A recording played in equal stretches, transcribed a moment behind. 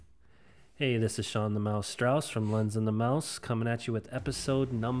Hey, this is Sean the Mouse Strauss from Lens and the Mouse coming at you with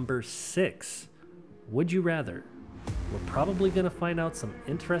episode number 6. Would you rather? We're probably going to find out some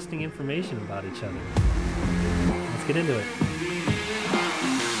interesting information about each other. Let's get into it.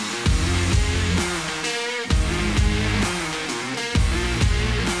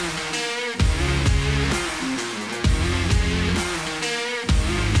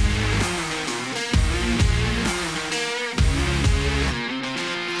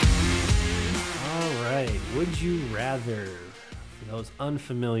 Would you rather? For those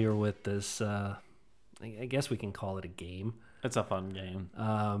unfamiliar with this, I guess we can call it a game. It's a fun game.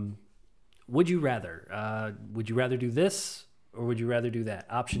 Would you rather? Would you rather do this or would you rather do that?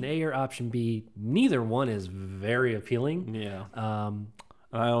 Option A or option B? Neither one is very appealing. Yeah.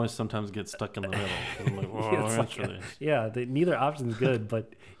 I always sometimes get stuck in the middle. I'm like, whoa, neither option is good,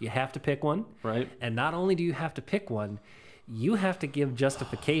 but you have to pick one. Right. And not only do you have to pick one, you have to give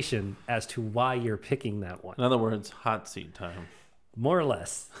justification as to why you're picking that one. In other words, hot seat time. More or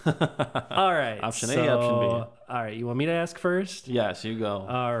less. All right. Option A, option B. All right. You want me to ask first? Yes, you go.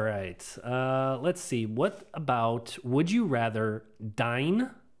 All right. Let's see. What about, would you rather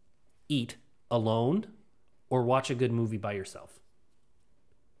dine, eat alone, or watch a good movie by yourself?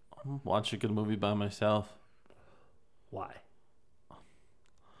 Watch a good movie by myself. Why?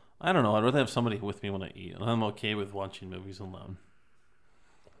 I don't know. I'd rather have somebody with me when I eat. And I'm okay with watching movies alone.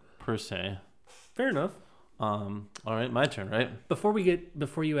 Per se. Fair enough. All right, my turn, right? Before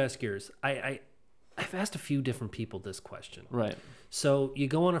you ask yours, I've asked a few different people this question. Right. So you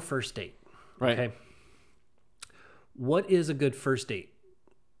go on a first date. Right. Okay. What is a good first date?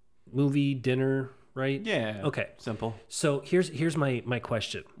 Movie, dinner, right? Yeah. Okay. Simple. So here's my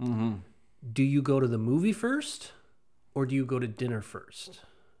question. Mm-hmm. Do you go to the movie first or do you go to dinner first?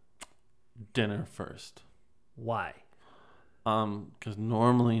 Dinner first. Why? Because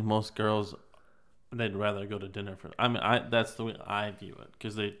normally most girls, they'd rather go to dinner first. I mean, that's the way I view it.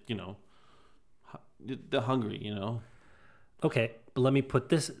 Because they're hungry, Okay, but let me put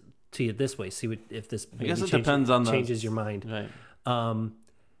this to you this way. See if this I guess it depends on changes your mind. Right.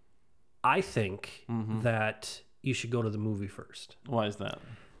 I think that you should go to the movie first. Why is that?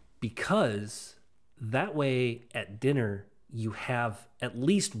 Because that way at dinner you have at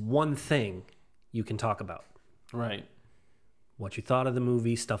least one thing you can talk about. Right. What you thought of the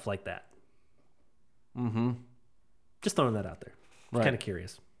movie, stuff like that. Mm-hmm. Just throwing that out there. Right. Kind of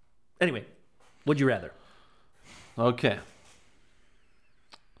curious. Anyway, would you rather? Okay.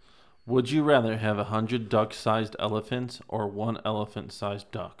 Would you rather have 100 duck-sized elephants or 1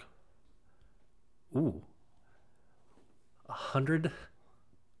 elephant-sized duck? Ooh. 100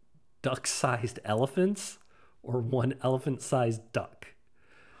 duck-sized elephants or 1 elephant-sized duck?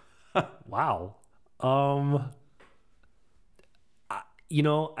 Wow.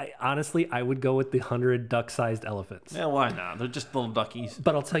 Honestly, I would go with the 100 duck-sized elephants. Yeah, why not? They're just little duckies.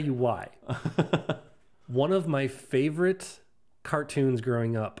 But I'll tell you why. One of my favorite cartoons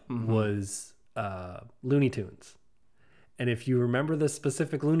growing up was Looney Tunes. And if you remember the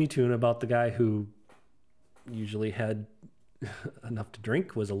specific Looney Tune about the guy who usually had enough to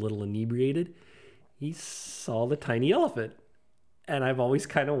drink, was a little inebriated, he saw the tiny elephant. And I've always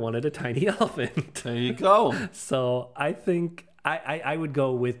kind of wanted a tiny elephant. There you go. So I think I would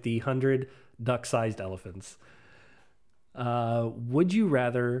go with the 100 duck-sized elephants. Would you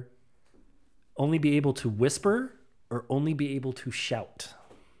rather only be able to whisper or only be able to shout?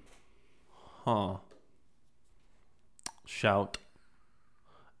 Huh. Shout.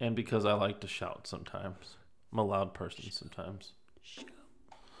 And because I like to shout sometimes. I'm a loud person sometimes. Shout.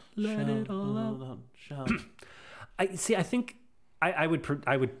 Let it all out. Shout. I think I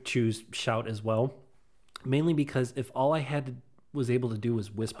would choose shout as well. Mainly because if all I was able to do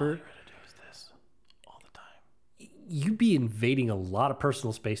was whisper, all you're gonna do is this all the time. You'd be invading a lot of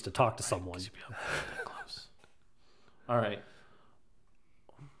personal space to talk to someone. You'd be able to get that close. All right.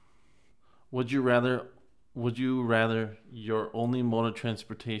 Would you rather your only mode of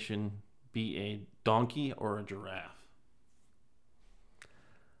transportation be a donkey or a giraffe?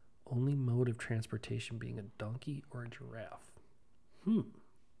 Only mode of transportation being a donkey or a giraffe?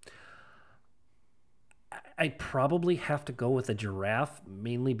 I'd probably have to go with a giraffe,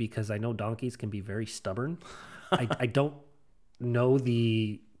 mainly because I know donkeys can be very stubborn. I don't know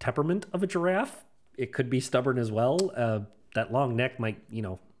the temperament of a giraffe. It could be stubborn as well. That long neck might, make it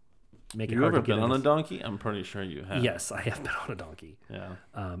hard to get in. You ever been on a donkey? I'm pretty sure you have. Yes, I have been on a donkey. Yeah.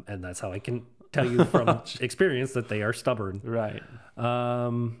 And that's how I can tell you from experience that they are stubborn. Right.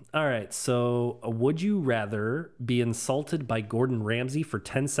 All right. So would you rather be insulted by Gordon Ramsay for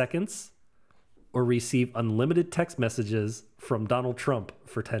 10 seconds or receive unlimited text messages from Donald Trump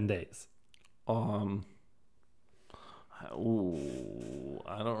for 10 days? Um. Ooh,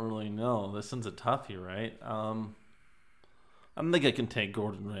 I don't really know. This one's a toughie, right? I don't think I can take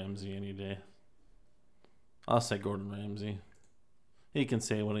Gordon Ramsay any day. I'll say Gordon Ramsay. He can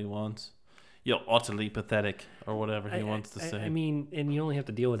say what he wants. You're utterly pathetic, or whatever he wants to say. I mean, and you only have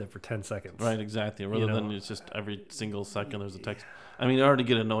to deal with it for 10 seconds. Right, exactly. Rather than it's just every single second there's a text. I mean, I already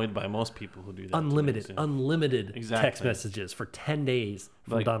get annoyed by most people who do that. Unlimited Exactly. text messages for 10 days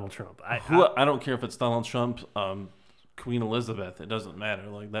from Like, Donald Trump. I don't care if it's Donald Trump, Queen Elizabeth. It doesn't matter.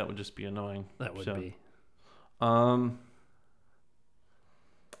 Like, that would just be annoying. That would be.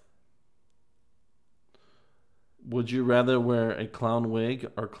 Would you rather wear a clown wig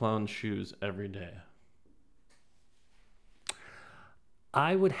or clown shoes every day?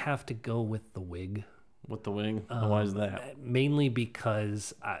 I would have to go with the wig. With the wig? Why is that? Mainly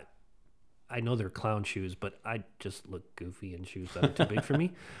because I know they're clown shoes, but I just look goofy in shoes that are too big for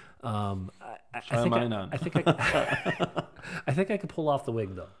me. I think mine on. I think I could pull off the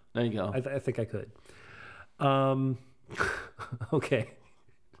wig though. There you go. I think I could. Okay.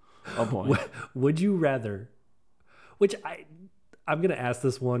 Oh boy. Would you rather? Which I'm gonna ask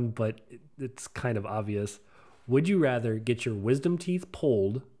this one, but it's kind of obvious. Would you rather get your wisdom teeth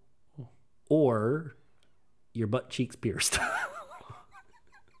pulled or your butt cheeks pierced?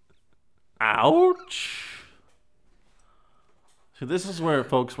 Ouch. See, this is where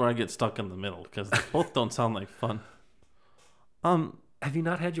I get stuck in the middle because both don't sound like fun. Have you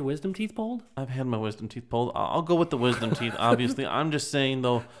not had your wisdom teeth pulled? I've had my wisdom teeth pulled. I'll go with the wisdom teeth, obviously. I'm just saying,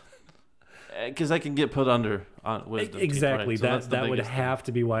 though, because I can get put under on wisdom exactly. teeth. Right? So that would have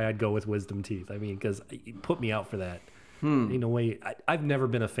to be why I'd go with wisdom teeth. I mean, because you put me out for that. In a way, I've never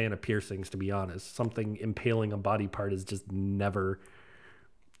been a fan of piercings, to be honest. Something impaling a body part has just never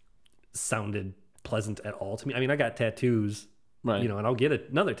sounded pleasant at all to me. I mean, I got tattoos, right? And I'll get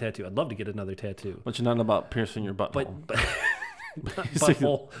another tattoo. I'd love to get another tattoo. But you're not about piercing your butthole. But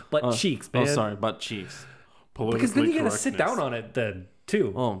butthole, butt cheeks, man. Oh, sorry, butt cheeks. Because then you got to sit down on it then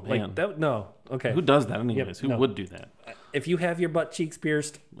too. Oh man, like that, no. Okay. Who does that anyways? Yep, Who would do that? If you have your butt cheeks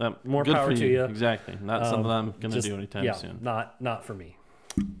pierced, more good power for to you. Exactly. Not something I'm gonna do anytime soon. Not for me.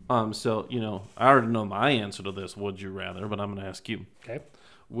 So I already know my answer to this. Would you rather? But I'm gonna ask you. Okay.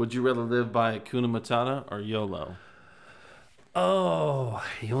 Would you rather live by Hakuna Matata or YOLO? Oh,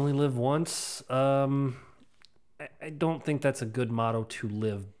 you only live once. I don't think that's a good motto to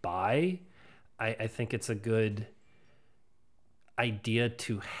live by. I think it's a good idea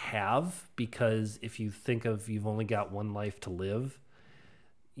to have, because if you think of you've only got one life to live,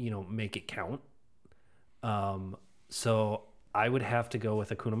 make it count. So I would have to go with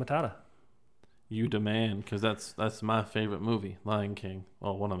Hakuna Matata. You demand, because that's my favorite movie, Lion King.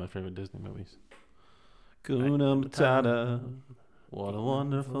 Well, one of my favorite Disney movies. Hakuna Matata, what a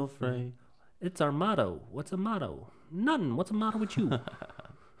wonderful phrase. It's our motto. What's a motto? None. What's a motto with you?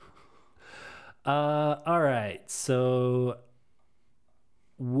 All right. So,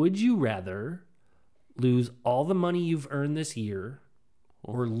 would you rather lose all the money you've earned this year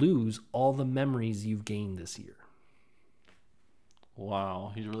or lose all the memories you've gained this year?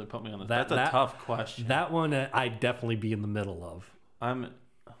 Wow, he's really put me on the spot. That's a tough question. That one I'd definitely be in the middle of. I'm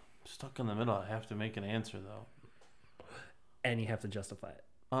stuck in the middle. I have to make an answer, though. And you have to justify it.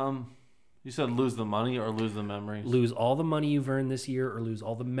 You said lose the money or lose the memories? Lose all the money you've earned this year or lose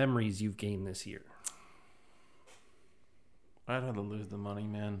all the memories you've gained this year. I'd rather lose the money,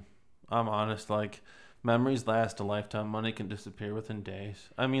 man. I'm honest. Like, memories last a lifetime. Money can disappear within days.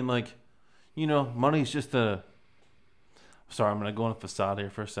 I mean, money's just a... Sorry, I'm going to go on a facade here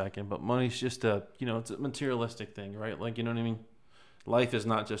for a second, but money's just it's a materialistic thing, right? Like, you know what I mean? Life is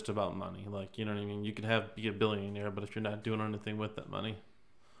not just about money. Like, you know what I mean? You could be a billionaire, but if you're not doing anything with that money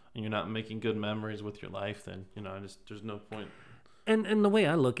and you're not making good memories with your life, then, there's no point. And the way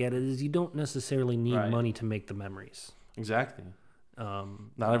I look at it is you don't necessarily need Right. money to make the memories. Exactly.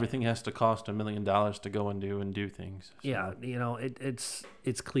 Not everything has to cost $1 million to go and do things. So. Yeah,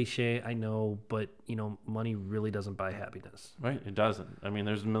 it's cliche, I know, but money really doesn't buy happiness. Right, it doesn't. I mean,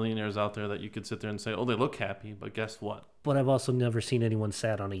 there's millionaires out there that you could sit there and say, oh, they look happy, but guess what? But I've also never seen anyone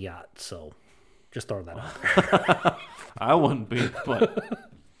sad on a yacht, so just throw that out there. I wouldn't be, but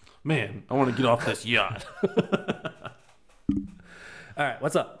man, I want to get off this yacht. All right,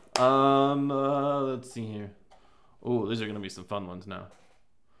 what's up? Let's see here. Oh, these are going to be some fun ones now.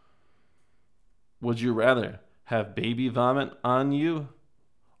 Would you rather have baby vomit on you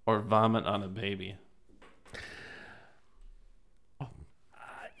or vomit on a baby?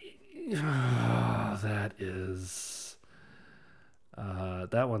 That is...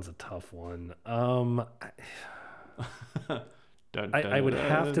 that one's a tough one. Dun, I dun, would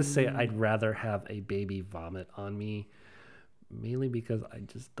have to say dun. I'd rather have a baby vomit on me, mainly because I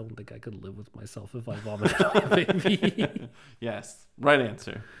just don't think I could live with myself if I vomited on a baby. Yes, right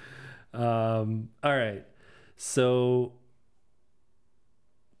answer. All right. So,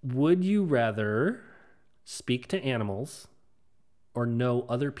 would you rather speak to animals or know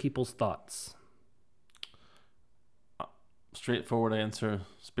other people's thoughts? Straightforward answer: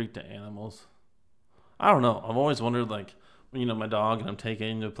 speak to animals. I don't know. I've always wondered, like, my dog, and I'm taking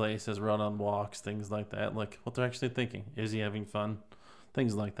him to places, we're out on walks, things like that. Like, what they're actually thinking. Is he having fun?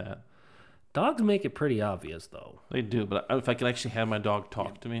 Things like that. Dogs make it pretty obvious, though. They do, but if I could actually have my dog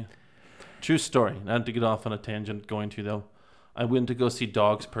talk to me. True story. Not to get off on a tangent, going to though. I went to go see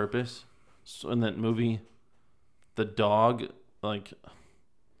Dog's Purpose. So in that movie, the dog, like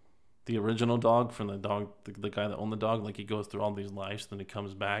the original dog from the guy that owned the dog, like he goes through all these lives, then he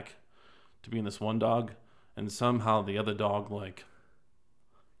comes back to being this one dog, and somehow the other dog like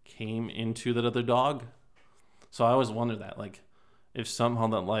came into that other dog. So I always wonder that, like, if somehow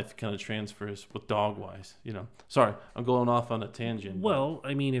that life kind of transfers with dog wise, Sorry, I'm going off on a tangent. Well,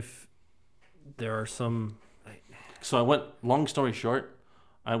 I mean, if there are some. So I went, long story short,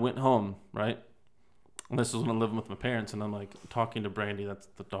 I went home, right? And this was when I'm living with my parents, and I'm like talking to Brandy, that's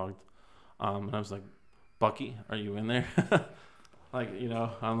the dog. And I was like, Bucky, are you in there? Like,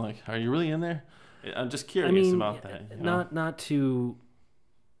 I'm like, are you really in there? I'm just curious about that. Not to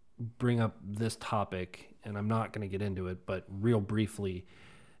bring up this topic, and I'm not going to get into it, but real briefly,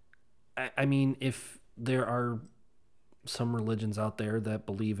 I mean, if there are some religions out there that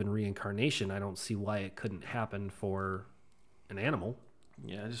believe in reincarnation, I don't see why it couldn't happen for an animal.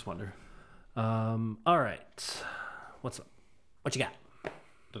 Yeah, I just wonder. All right. What's up? What you got?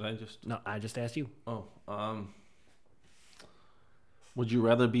 Did I just? No, I just asked you. Oh, would you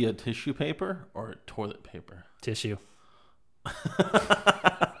rather be a tissue paper or toilet paper? Tissue.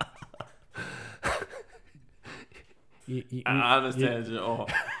 Honest answer.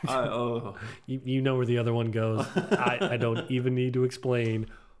 You know where the other one goes. I don't even need to explain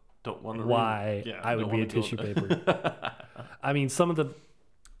don't want to why I would be a tissue paper. I mean, some of the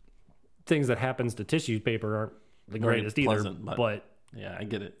things that happens to tissue paper aren't the greatest either. But yeah, I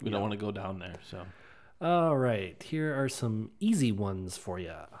get it. We don't want to go down there. So, all right, here are some easy ones for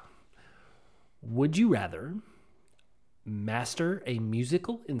you. Would you rather master a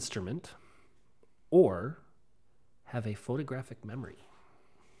musical instrument or have a photographic memory?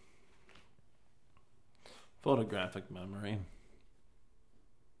 Photographic memory.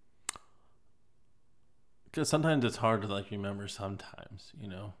 Because sometimes it's hard to remember sometimes,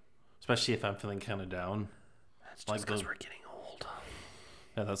 especially if I'm feeling kind of down. That's just because we're getting old.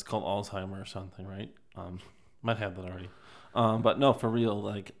 Yeah, that's called Alzheimer or something, right? Might have that already. But no, for real,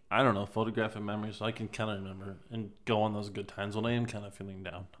 I don't know, photographic memory, so I can kind of remember and go on those good times when I am kind of feeling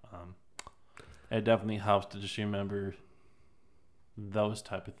down. It definitely helps to just remember those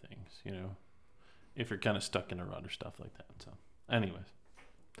type of things, if you're kind of stuck in a rut or stuff like that. So, anyways.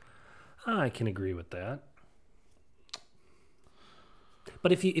 I can agree with that.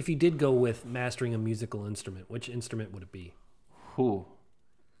 But if you did go with mastering a musical instrument, which instrument would it be? Who?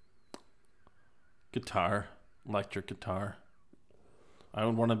 Guitar. Electric guitar. I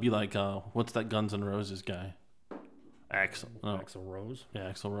would want to be like, what's that Guns N' Roses guy? Axl. No. Axl Rose?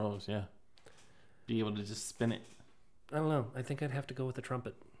 Yeah, Axl Rose, yeah. Be able to just spin it. I don't know. I think I'd have to go with the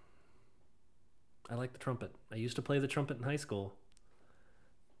trumpet. I like the trumpet. I used to play the trumpet in high school.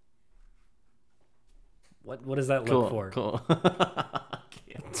 What does that look for? Cool.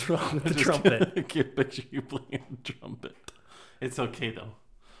 What's wrong with the trumpet? I can't picture you playing the trumpet. It's okay, though.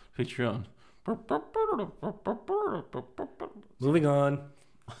 Picture your own. Moving on.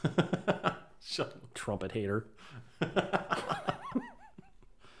 Shut up. Trumpet hater.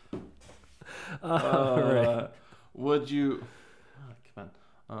 Right. Would you... come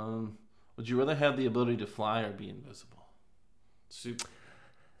on. Would you rather have the ability to fly or be invisible?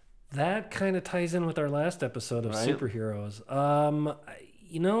 That kind of ties in with our last episode of superheroes.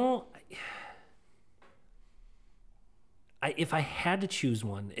 If I had to choose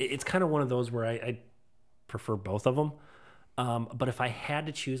one, it's kind of one of those where I prefer both of them. But if I had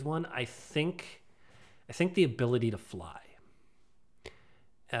to choose one, I think the ability to fly.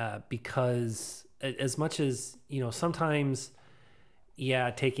 Because as much as, sometimes,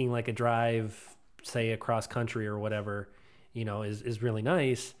 taking like a drive, say across country or whatever, is really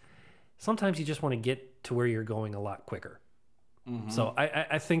nice. Sometimes you just want to get to where you're going a lot quicker. Mm-hmm. So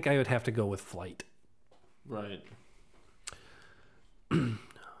I think I would have to go with flight. Right.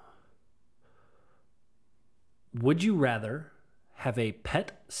 Would you rather have a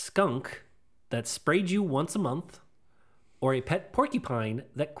pet skunk that sprayed you once a month or a pet porcupine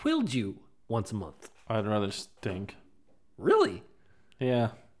that quilled you once a month? I'd rather stink. Really?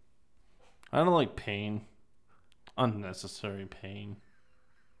 Yeah. I don't like pain. Unnecessary pain.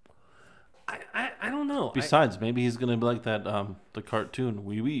 I don't know. Besides, maybe he's gonna be like that the cartoon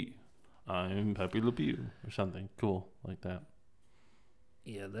Wee Wee. I'm Pepe Le Pew or something cool like that.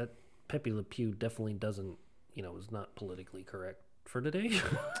 Yeah, that Pepe Le Pew definitely doesn't, is not politically correct for today.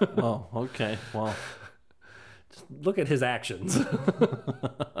 Oh, okay. Well, Just look at his actions.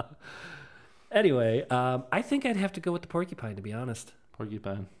 Anyway, I think I'd have to go with the porcupine, to be honest.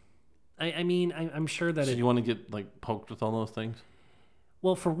 porcupine. I mean, I'm sure that So you want to get like poked with all those things?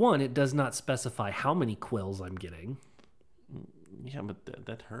 well, for one, it does not specify how many quills I'm getting. Yeah, but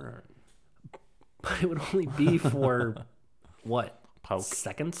that hurt. But it would only be for, what, Poke.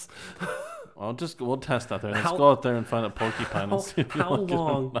 seconds? We'll test out there. Let's go out there and find a porcupine and see if you like it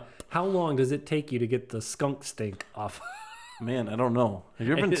or not. How long does it take you to get the skunk stink off? Man, I don't know. Have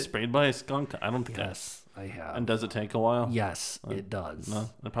you ever been sprayed by a skunk? I don't think Yes, I have. And does it take a while? Yes, it does. No,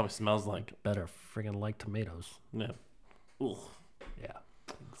 it probably smells like. Better friggin' like tomatoes. Yeah. Ugh. Yeah.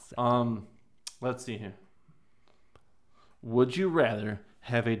 Let's see here. Would you rather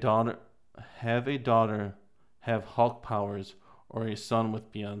have a daughter have Hulk powers or a son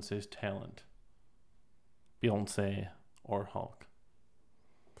with Beyonce's talent? Beyonce or Hulk?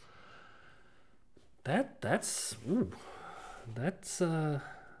 That's an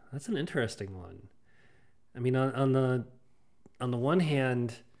interesting one. I mean, on the one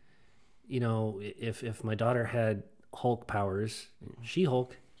hand, if my daughter had Hulk powers,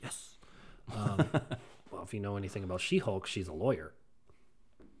 She-Hulk, yes. Well, if you know anything about She-Hulk, she's a lawyer.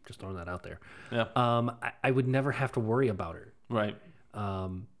 Just throwing that out there. Yeah. I would never have to worry about her. Right.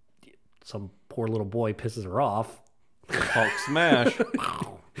 Some poor little boy pisses her off. Hulk smash.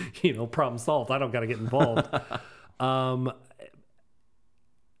 Problem solved. I don't got to get involved.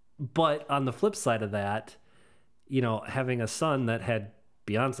 But on the flip side of that, having a son that had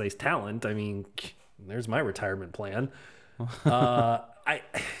Beyonce's talent, I mean, there's my retirement plan. That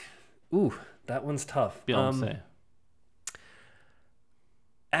one's tough. Beyonce.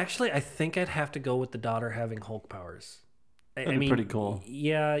 Actually, I think I'd have to go with the daughter having Hulk powers. I mean, pretty cool.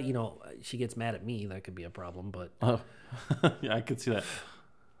 Yeah, she gets mad at me. That could be a problem, but... Yeah, I could see that.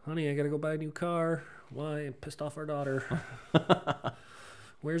 Honey, I got to go buy a new car. Why? I pissed off our daughter.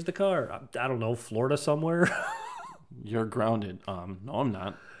 Where's the car? I don't know, Florida somewhere? You're grounded. No, I'm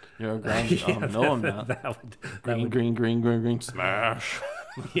not. You're grounded. No, I'm not. Green, smash.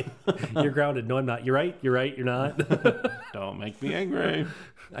 Yeah, you're grounded. No, I'm not. You're right. You're not. Don't make me angry.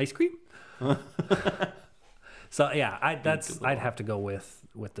 Ice cream? So, yeah, I'd have to go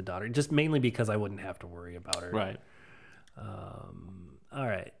with the daughter, just mainly because I wouldn't have to worry about her. Right. All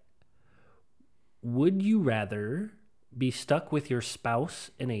right. Would you rather be stuck with your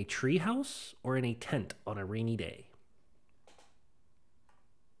spouse in a treehouse or in a tent on a rainy day?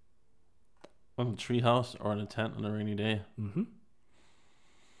 On a treehouse or in a tent on a rainy day? Mm-hmm.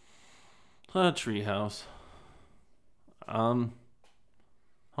 A treehouse. I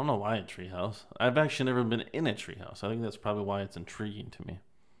don't know why a treehouse. I've actually never been in a treehouse. I think that's probably why it's intriguing to me.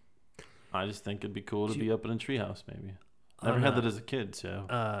 I just think it'd be cool to be up in a treehouse, maybe. Never had that as a kid,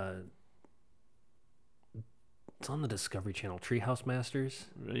 so. It's on the Discovery Channel, Treehouse Masters.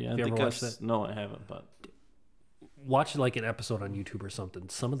 Yeah, I think no, I haven't, but watch like an episode on YouTube or something.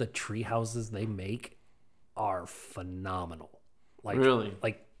 Some of the tree houses they make are phenomenal. Like really,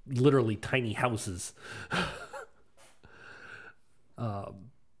 like literally tiny houses. All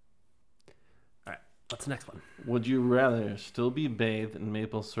right, what's the next one? Would you rather still be bathed in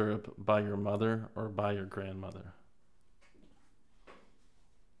maple syrup by your mother or by your grandmother?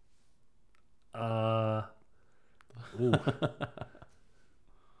 Ooh.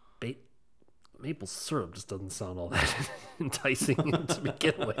 Maple syrup just doesn't sound all that enticing to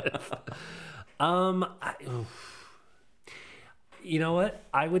begin with. You know what?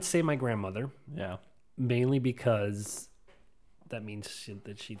 I would say my grandmother. Yeah. Mainly because that means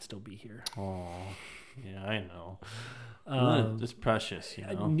that she'd still be here. Oh, yeah, I know. It's precious, you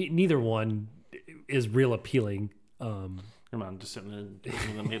know. Neither one is real appealing. Your mom just sitting there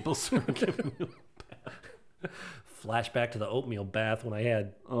drinking the maple syrup, giving you a bath. Flashback to the oatmeal bath when I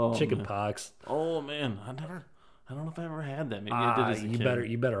had chicken pox. Oh man, I don't know if I ever had that. Maybe I did as a kid.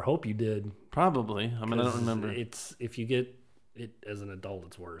 You better hope you did. Probably. I mean, I don't remember. It's if you get it as an adult,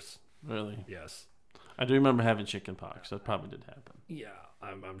 it's worse. Really? Yes. I do remember having chicken pox. That probably did happen. Yeah,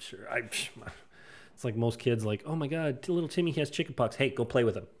 I'm sure. It's like most kids, like, oh my god, little Timmy has chicken pox. Hey, go play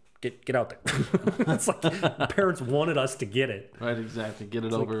with him. Get out there. It's like parents wanted us to get it. Right, exactly. Get it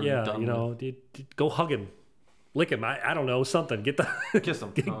it's over. Like, yeah, done you know, go hug him. lick him. I don't know, something. Get the Kiss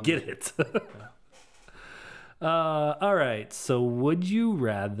him. get it. All right. So, would you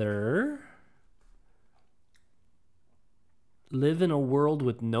rather live in a world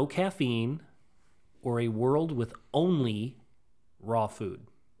with no caffeine or a world with only raw food?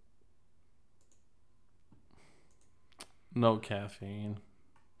 No caffeine.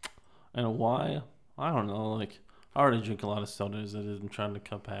 And why? I don't know. Like, I already drink a lot of sodas that I'm trying to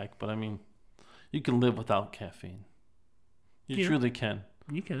cut back, but I mean, you can live without caffeine. You truly can.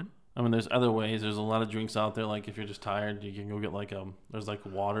 You can. I mean, there's other ways. There's a lot of drinks out there. Like, if you're just tired, you can go get there's like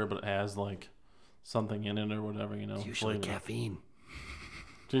water, but it has like something in it or whatever, you know. It's usually flavor. caffeine.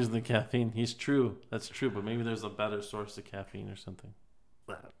 It's usually caffeine. He's true. That's true, but maybe there's a better source of caffeine or something.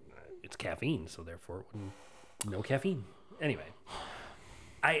 It's caffeine, so therefore no caffeine. Anyway,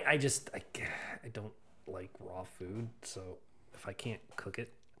 I don't like raw food, so if I can't cook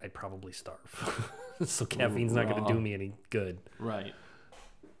it, I'd probably starve. So caffeine's not going to do me any good. Right.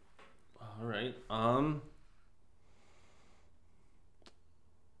 All right.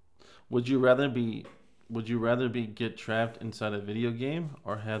 Would you rather be get trapped inside a video game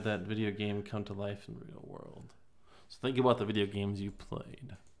or have that video game come to life in the real world? So think about the video games you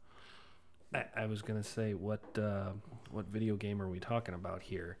played. I was gonna say what video game are we talking about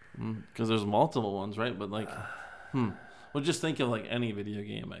here? Because there's multiple ones, right? But like, well, just think of like any video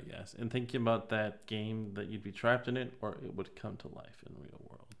game, I guess, and think about that game that you'd be trapped in it, or it would come to life in the real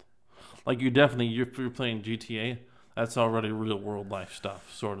world. Like you're playing GTA. That's already real world life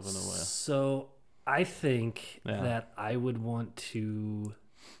stuff, sort of in a way. So I think that I would want to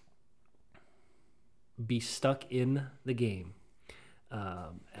be stuck in the game.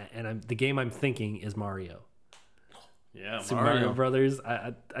 And the game I'm thinking is Mario. Yeah, Super Mario Brothers.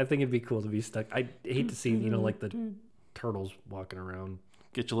 I think it'd be cool to be stuck. I hate to see, like the turtles walking around.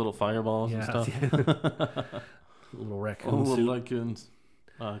 Get your little fireballs and stuff. Little raccoon suit. Little raccoons.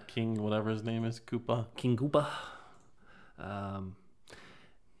 King, whatever his name is, Koopa. King Koopa.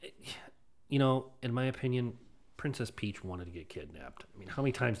 In my opinion, Princess Peach wanted to get kidnapped. I mean, how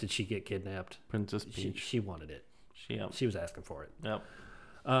many times did she get kidnapped? Princess Peach. She wanted it. She was asking for it. Yep.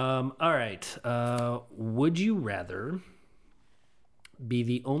 All right. Would you rather be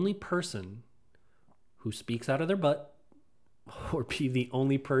the only person who speaks out of their butt or be the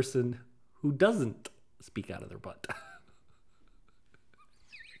only person who doesn't speak out of their butt?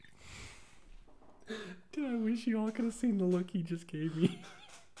 Dude, I wish you all could have seen the look he just gave me.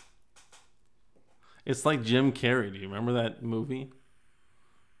 It's like Jim Carrey. Do you remember that movie?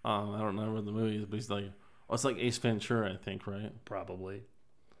 I don't remember the movie, but he's like, it's like Ace Ventura, I think, right? Probably.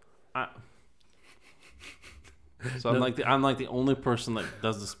 So I'm like the only person that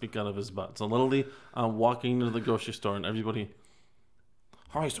doesn't speak out of his butt. So literally, I'm walking into the grocery store and everybody,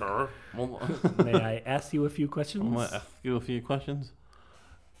 "Hi, sir." May I ask you a few questions? I'm gonna ask you a few questions.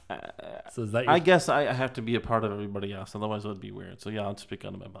 So is that I guess I have to be a part of everybody else, otherwise it would be weird. So yeah, I'll speak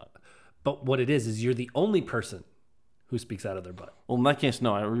out of my butt. But what it is you're the only person who speaks out of their butt. Well, in that case,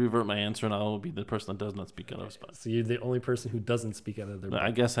 no. I revert my answer, and I will be the person that does not speak out of his butt. So you're the only person who doesn't speak out of their butt.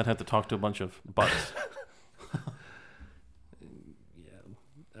 I guess I'd have to talk to a bunch of butts. Yeah.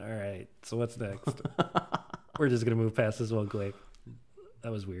 All right. So what's next? We're just gonna move past this one quick.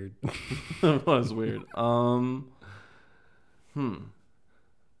 That was weird. That was weird. Trying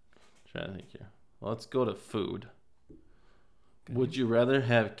to think here. Well, let's go to food. Okay. Would you rather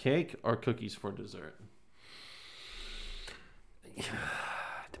have cake or cookies for dessert?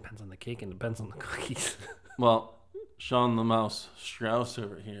 Depends on the cake and depends on the cookies. Well, Sean the Mouse Strauss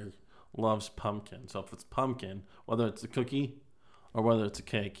over here loves pumpkin. So if it's pumpkin, whether it's a cookie or whether it's a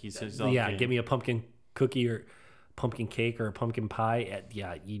cake, he says, okay. Yeah, give me a pumpkin cookie or pumpkin cake or a pumpkin pie. It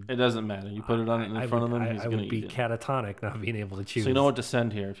doesn't matter. You put it on in front of him, he's going to eat it. I would be catatonic not being able to choose. So you know what to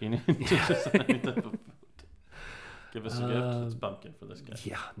send here if you need to send any type of food. Give us a gift. It's pumpkin for this guy.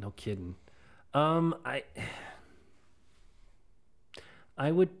 Yeah, no kidding.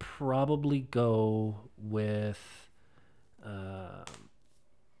 I would probably go with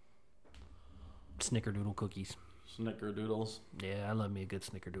Snickerdoodle cookies. Snickerdoodles. Yeah, I love me a good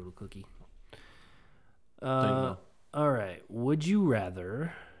Snickerdoodle cookie. All right. Would you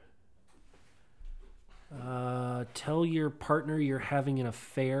rather tell your partner you're having an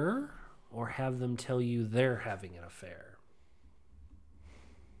affair or have them tell you they're having an affair?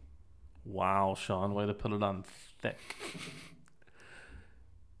 Wow, Sean, way to put it on thick.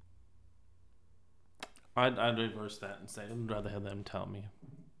 I'd reverse that and say I'd rather have them tell me.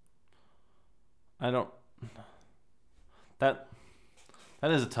 That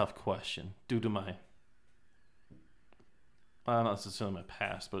is a tough question due to my, not necessarily my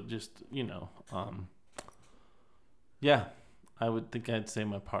past, but just, Yeah, I would think I'd say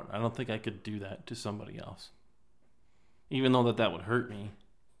my partner. I don't think I could do that to somebody else. Even though that would hurt me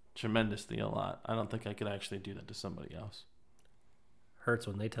tremendously a lot. I don't think I could actually do that to somebody else. Hurts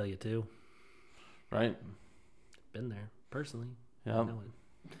when they tell you to. Right? Been there personally. Yeah. I know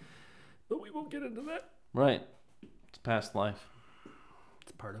it. But we won't get into that. Right. It's past life.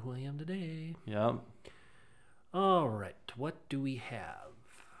 It's part of who I am today. Yeah. All right. What do we have?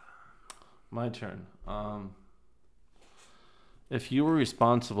 My turn. If you were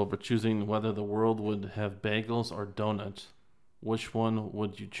responsible for choosing whether the world would have bagels or donuts, which one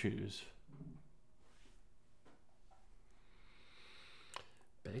would you choose?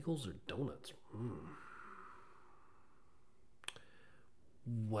 Bagels or donuts?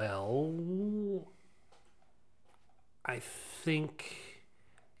 Well, I think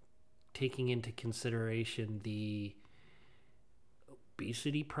taking into consideration the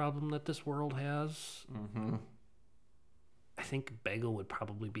obesity problem that this world has, Mm-hmm. I think bagel would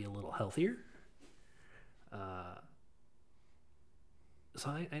probably be a little healthier. So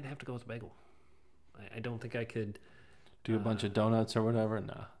I'd have to go with bagel. I don't think I could Do a bunch of donuts or whatever?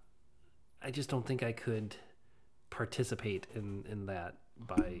 Nah. I just don't think I could participate in that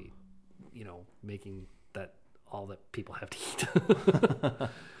by, making that all that people have to eat.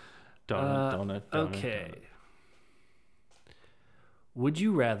 Donut. Okay. Donut. Would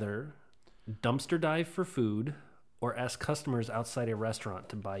you rather dumpster dive for food or ask customers outside a restaurant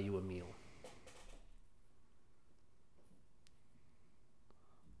to buy you a meal?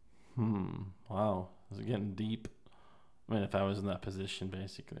 Wow. This is getting deep. I mean, if I was in that position,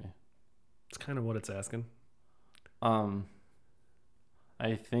 basically. It's kind of what it's asking.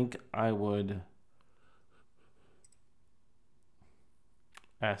 I think I would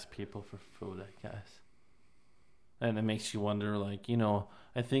ask people for food, I guess. And it makes you wonder, like,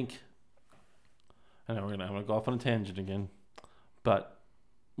 I think, I know I'm gonna go off on a tangent again, but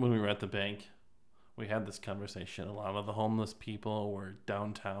when we were at the bank, we had this conversation. A lot of the homeless people were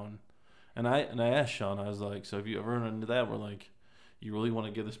downtown, and I asked Sean, I was like, so have you ever run into that where, like, you really want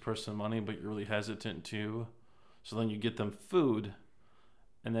to give this person money, but you're really hesitant to, so then you get them food,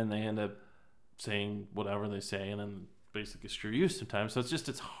 and then they end up saying whatever they say, and then basically screw you sometimes. So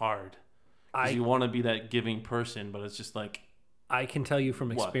it's hard. Because you want to be that giving person, but it's just like... I can tell you from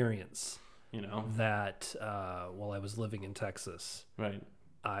What? experience that while I was living in Texas, Right.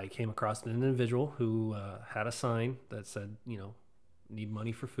 I came across an individual who had a sign that said, need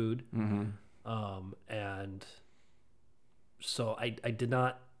money for food. Mm-hmm. And so I did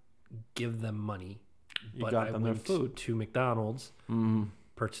not give them money, You but got I them their went food. to McDonald's, Mm-hmm.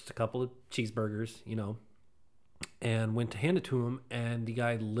 purchased a couple of cheeseburgers, and went to hand it to him. And the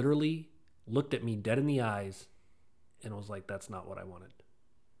guy literally looked at me dead in the eyes and was like, that's not what I wanted.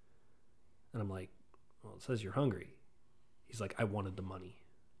 And I'm like, well, it says you're hungry. He's like, I wanted the money.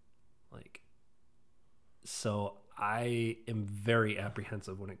 So I am very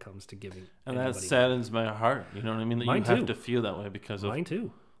apprehensive when it comes to giving. And that anybody saddens my heart. You know what I mean? That Mine you have too. to feel that way because of, Mine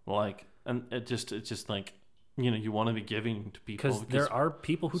too. like, and it's just like, you want to be giving to people. Because there are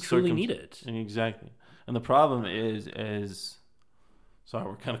people who truly need it. Exactly. And the problem is, sorry,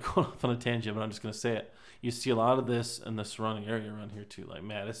 we're kind of going off on a tangent, but I'm just going to say it. You see a lot of this in the surrounding area around here too. Like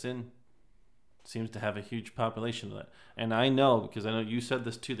Madison seems to have a huge population of that. And I know, because I know you said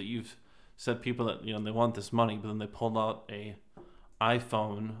this too, that you've said people that, they want this money, but then they pulled out a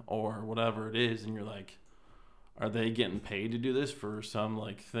iPhone or whatever it is, and you're like, are they getting paid to do this for some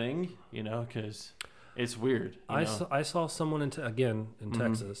like thing? Because it's weird. I saw someone in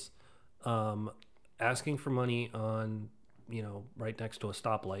Texas, asking for money on, right next to a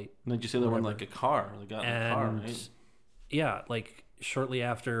stoplight. And did you say they were in like a car? They got in a car, right? Yeah, like shortly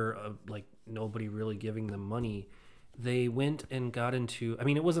after, like nobody really giving them money, they went and got into. I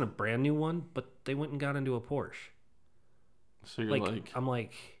mean, it wasn't a brand new one, but they went and got into a Porsche. So you're like, I'm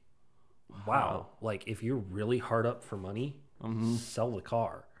like, wow. Like, if you're really hard up for money, sell the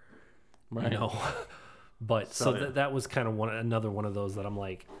car. right? But So, so that was kind of another one of those that I'm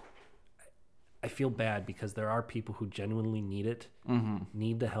like, I feel bad because there are people who genuinely need it,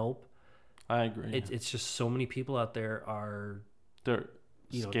 need the help. I agree. It's just so many people out there are They're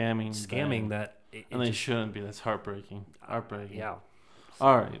scamming that. and they shouldn't be. That's heartbreaking. Yeah.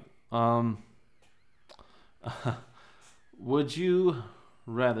 All right. Would you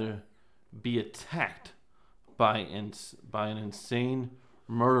rather be attacked by an insane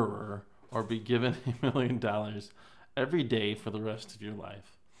murderer or be given $1 million every day for the rest of your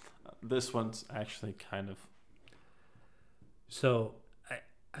life? This one's actually kind of So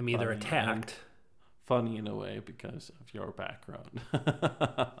I'm either funny attacked. funny in a way because of your background.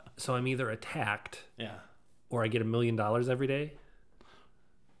 So I'm either attacked Yeah. or I get $1 million every day.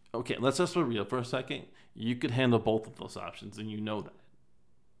 Okay, let's just be real for a second. You could handle both of those options, and you know that.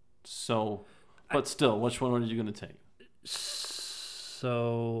 So, but still, which one are you going to take?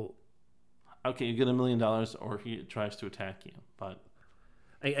 So, Okay, you get $1 million, or he tries to attack you. But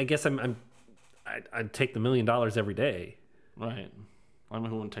I guess I'd take the $1 million every day. right, I mean,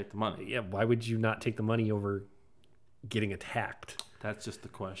 who wouldn't take the money? Yeah, why would you not take the money over getting attacked? That's just the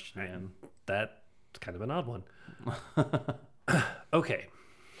question, man. That's kind of an odd one. Okay.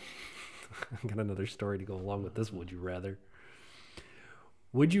 I got another story to go along with this. Would you rather?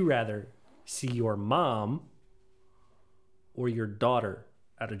 Would you rather see your mom or your daughter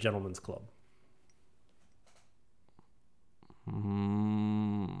at a gentleman's club?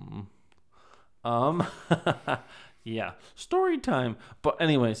 Yeah, story time. But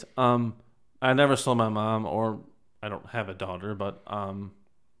anyways, I never saw my mom, or I don't have a daughter, but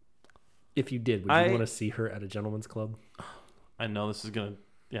If you did, would you want to see her at a gentleman's club? I know this is gonna,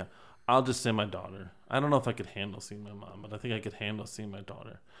 yeah. I'll just say my daughter. I don't know if I could handle seeing my mom, but I think I could handle seeing my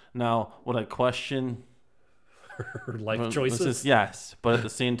daughter. Now, would I question Her life choices? Yes, but at the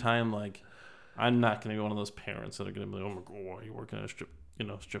same time, like, I'm not gonna be one of those parents that are gonna be like, "Oh my god, you're working at a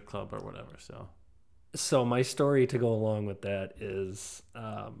strip club or whatever." So my story to go along with that is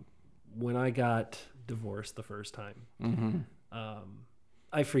when I got divorced the first time,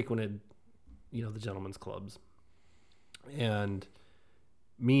 I frequented, the gentlemen's clubs, and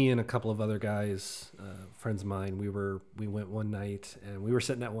me and a couple of other guys, friends of mine, we went one night and we were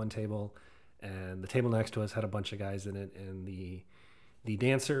sitting at one table, and the table next to us had a bunch of guys in it, and the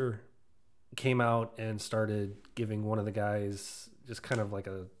dancer came out and started giving one of the guys just kind of like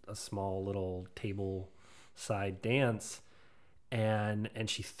a small little table side dance, and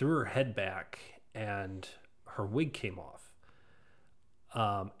she threw her head back and her wig came off,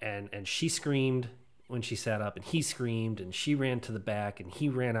 and she screamed when she sat up, and he screamed, and she ran to the back, and he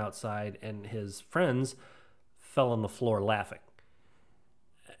ran outside, and his friends fell on the floor laughing.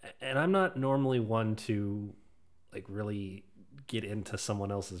 And I'm not normally one to like really get into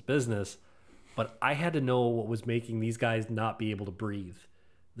someone else's business, but I had to know what was making these guys not be able to breathe.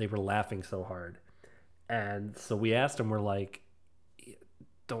 They were laughing so hard. And so we asked them, we're like,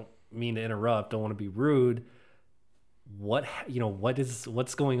 don't mean to interrupt, don't want to be rude.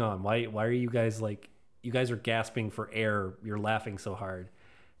 What's going on? Why are you guys like, you guys are gasping for air, you're laughing so hard.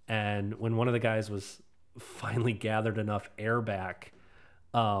 And when one of the guys was finally gathered enough air back,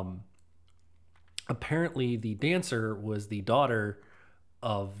 apparently the dancer was the daughter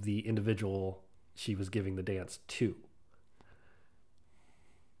of the individual she was giving the dance to.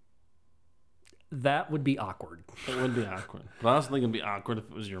 That would be awkward. It would be awkward. But I was thinking it'd be awkward if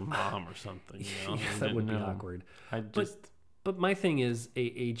it was your mom or something. Yes, that would be awkward. But my thing is,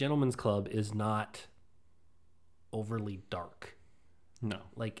 a gentleman's club is not overly dark. No.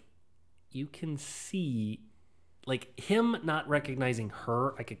 Like, you can see, like, him not recognizing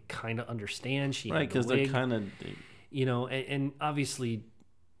her, I could kind of understand. She right, because they're kind of, and obviously,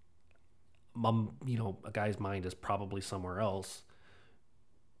 a guy's mind is probably somewhere else.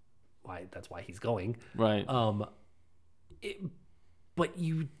 That's why he's going. Right. But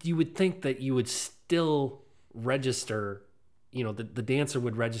you would think that you would still register, the dancer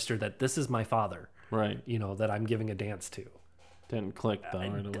would register that this is my father. Right. That I'm giving a dance to. Didn't click though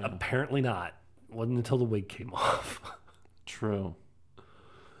right away. Apparently not. Wasn't until the wig came off. True.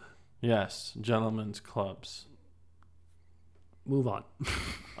 Yes, gentlemen's clubs. Move on.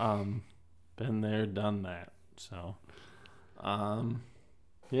 Been there, done that. So,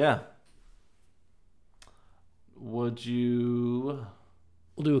 yeah. Would you?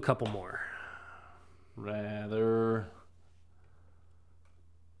 We'll do a couple more. Would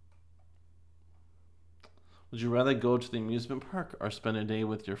you rather go to the amusement park or spend a day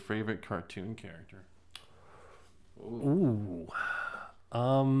with your favorite cartoon character? Ooh.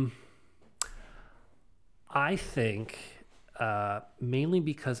 I think mainly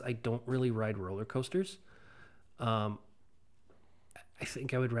because I don't really ride roller coasters. I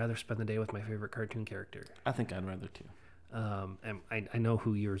think I would rather spend the day with my favorite cartoon character. I think I'd rather too. And I know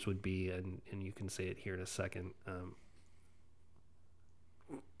who yours would be, and you can say it here in a second.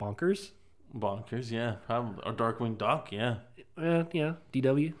 Bonkers? Bonkers, yeah, probably. Or Darkwing Duck, yeah. Yeah,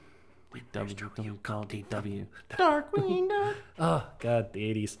 DW. DW, call DW. Darkwing Duck. Oh, God,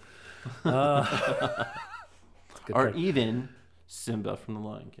 the 80s. Or even Simba from The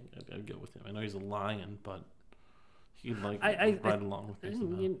Lion King. I'd go with him. I know he's a lion, but he'd ride along with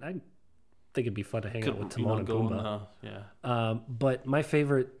me. I think it'd be fun to hang out with Timon and Pumbaa. Yeah. But my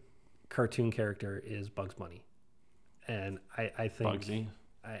favorite cartoon character is Bugs Bunny. And I think... Bugsy?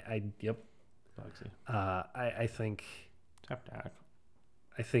 Yep. Bugsy. I think Tap Dak.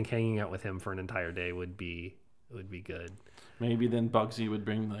 I think hanging out with him for an entire day would be good. Maybe then Bugsy would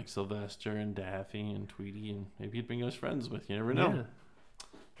bring like Sylvester and Daffy and Tweety, and maybe he'd bring his friends with. You never know. Yeah.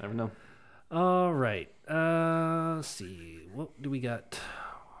 Never know. All right. Let's see. What do we got?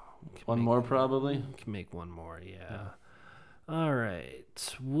 One more probably. We can make one more. Yeah. All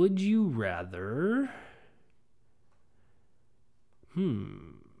right. Would you rather?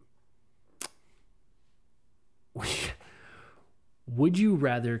 Would you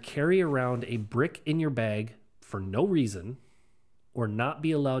rather carry around a brick in your bag for no reason, or not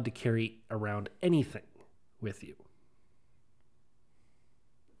be allowed to carry around anything with you?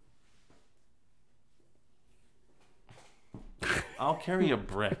 I'll carry a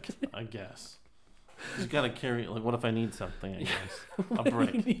brick, I guess. You gotta carry. Like, what if I need something? I guess a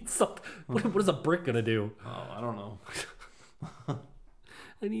brick. You need something. What is a brick gonna do? Oh, I don't know.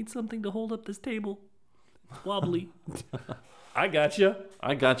 I need something to hold up this table. It's wobbly. I got you.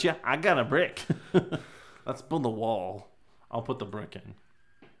 I got you. I got a brick. Let's build a wall. I'll put the brick in.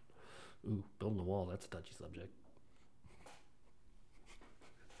 Ooh, building a wall. That's a touchy subject.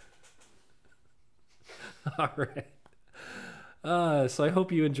 All right. So I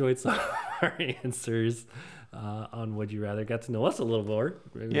hope you enjoyed some of our answers on Would You Rather. Got to know us a little more.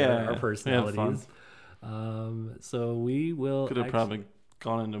 Yeah, our personalities. fun. So we will. Could have probably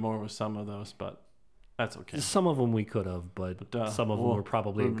gone into more with some of those, but that's okay. Some of them we could have, but some of them were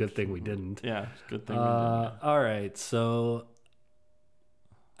probably a good thing we didn't. Yeah, good thing we didn't. Yeah. All right, so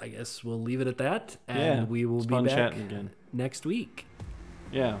I guess we'll leave it at that, and we will be back again next week.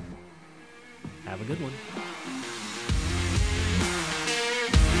 Yeah. Have a good one.